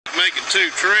making 2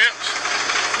 trips.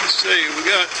 Let's see, we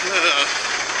got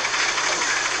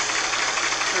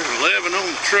there's 11 on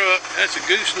the truck. That's a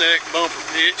gooseneck bumper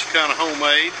hitch, kind of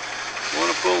homemade. 1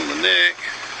 up on the neck.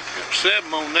 Got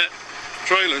 7 on that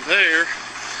trailer there.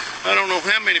 I don't know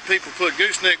how many people put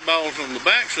gooseneck balls on the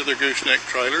backs of their gooseneck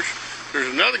trailers.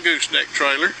 There's another gooseneck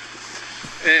trailer.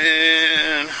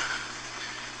 And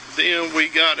then we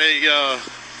got a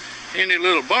handy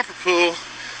little bumper pull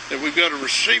that we've got a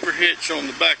receiver hitch on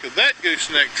the back of that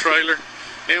gooseneck trailer,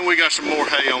 and we got some more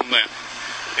hay on that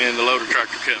and the loader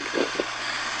tractor coming.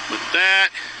 But that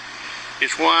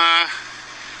is why,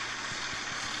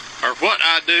 or what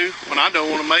I do when I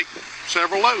don't want to make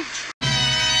several loads.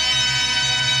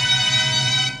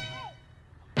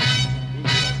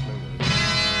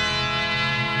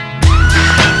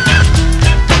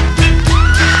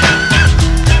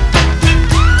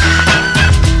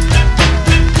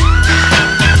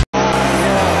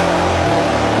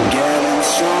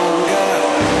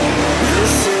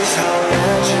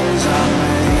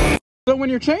 So when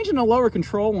you're changing a lower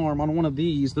control arm on one of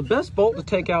these, the best bolt to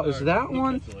take out is that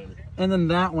one and then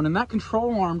that one. And that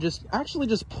control arm actually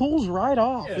just pulls right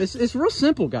off. Yeah. It's real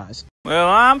simple, guys. Well,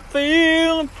 I'm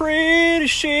feeling pretty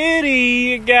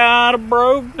shitty. I got a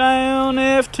broke down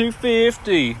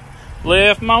F-250.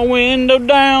 Left my window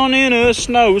down in a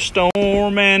snowstorm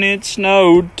and it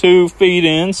snowed 2 feet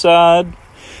inside.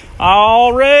 I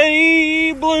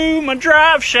already blew my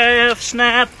drive shaft,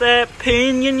 snapped that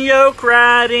pinion yoke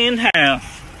right in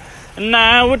half. And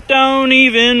now it don't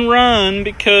even run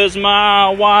because my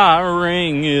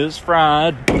wiring is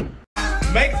fried.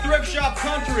 Make thrift shop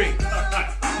country.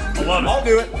 I love it. I'll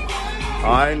do it.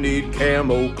 I need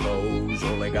camo clothes,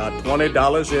 only got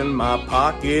 $20 in my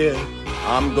pocket.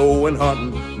 I'm going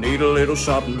hunting, need a little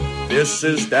something. This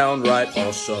is downright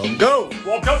awesome. Go!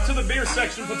 Walk up to the beer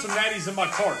section, put some natties in my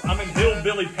cart. I'm in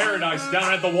Hillbilly Paradise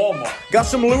down at the Walmart. Got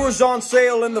some lures on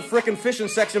sale in the frickin' fishing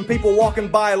section. People walking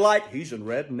by like he's in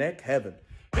redneck heaven.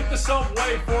 Hit the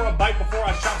Subway for a bite before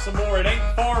I shop some more. It ain't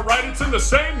far, right? It's in the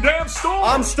same damn store.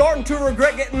 I'm starting to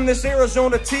regret getting this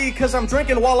Arizona tea, cause I'm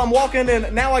drinking while I'm walking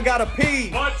and now I gotta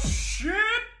pee. But shit!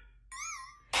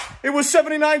 It was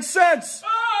 79 cents!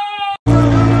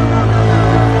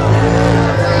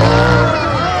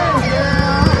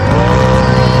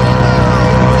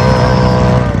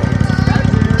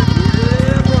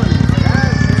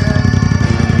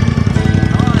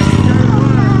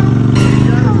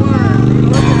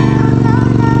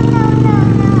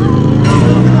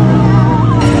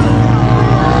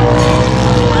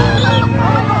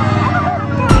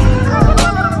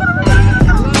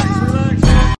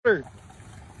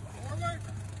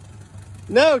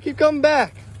 No, keep coming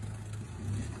back.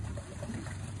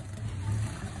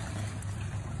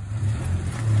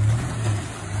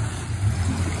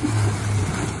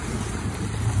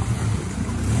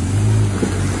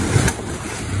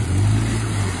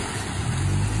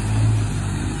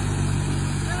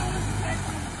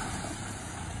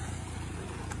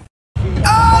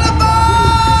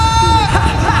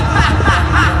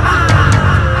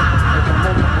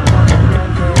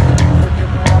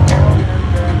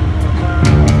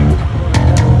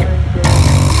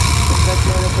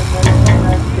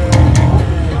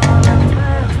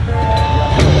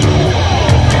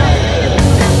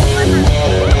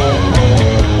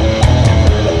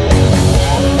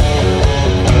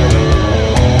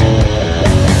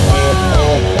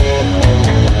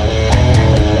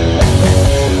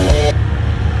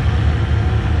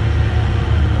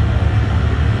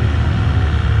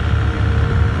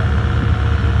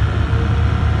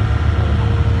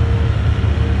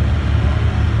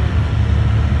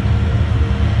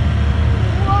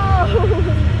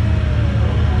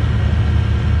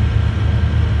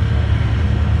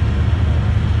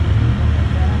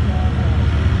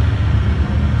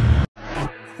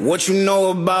 What you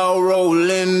know about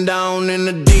rolling down in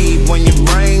the deep? When your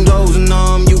brain goes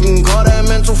numb, you can call that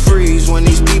mental freeze. When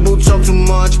these people talk too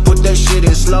much, put that shit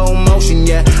in slow motion.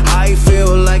 Yeah, I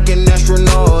feel like an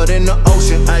astronaut in the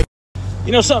ocean.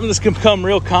 You know, something that's become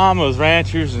real common with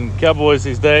ranchers and cowboys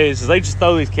these days is they just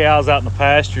throw these cows out in the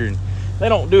pasture and they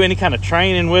don't do any kind of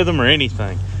training with them or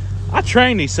anything. I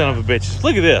train these son of a bitches.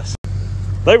 Look at this.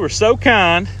 They were so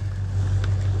kind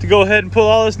to go ahead and pull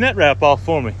all this net wrap off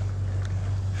for me.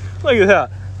 Look at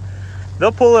that.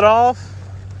 They'll pull it off.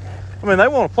 I mean, they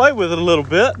want to play with it a little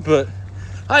bit, but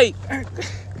hey,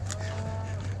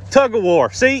 tug of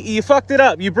war. See, you fucked it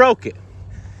up. You broke it.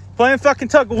 Playing fucking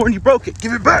tug of war and you broke it.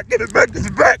 Give it back, give it back, give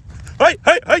it back. Hey,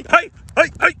 hey, hey, hey, hey,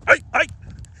 hey, hey, hey.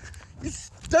 You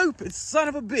stupid son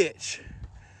of a bitch.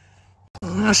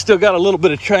 I still got a little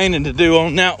bit of training to do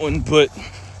on that one, but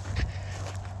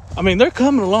I mean, they're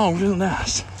coming along real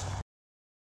nice.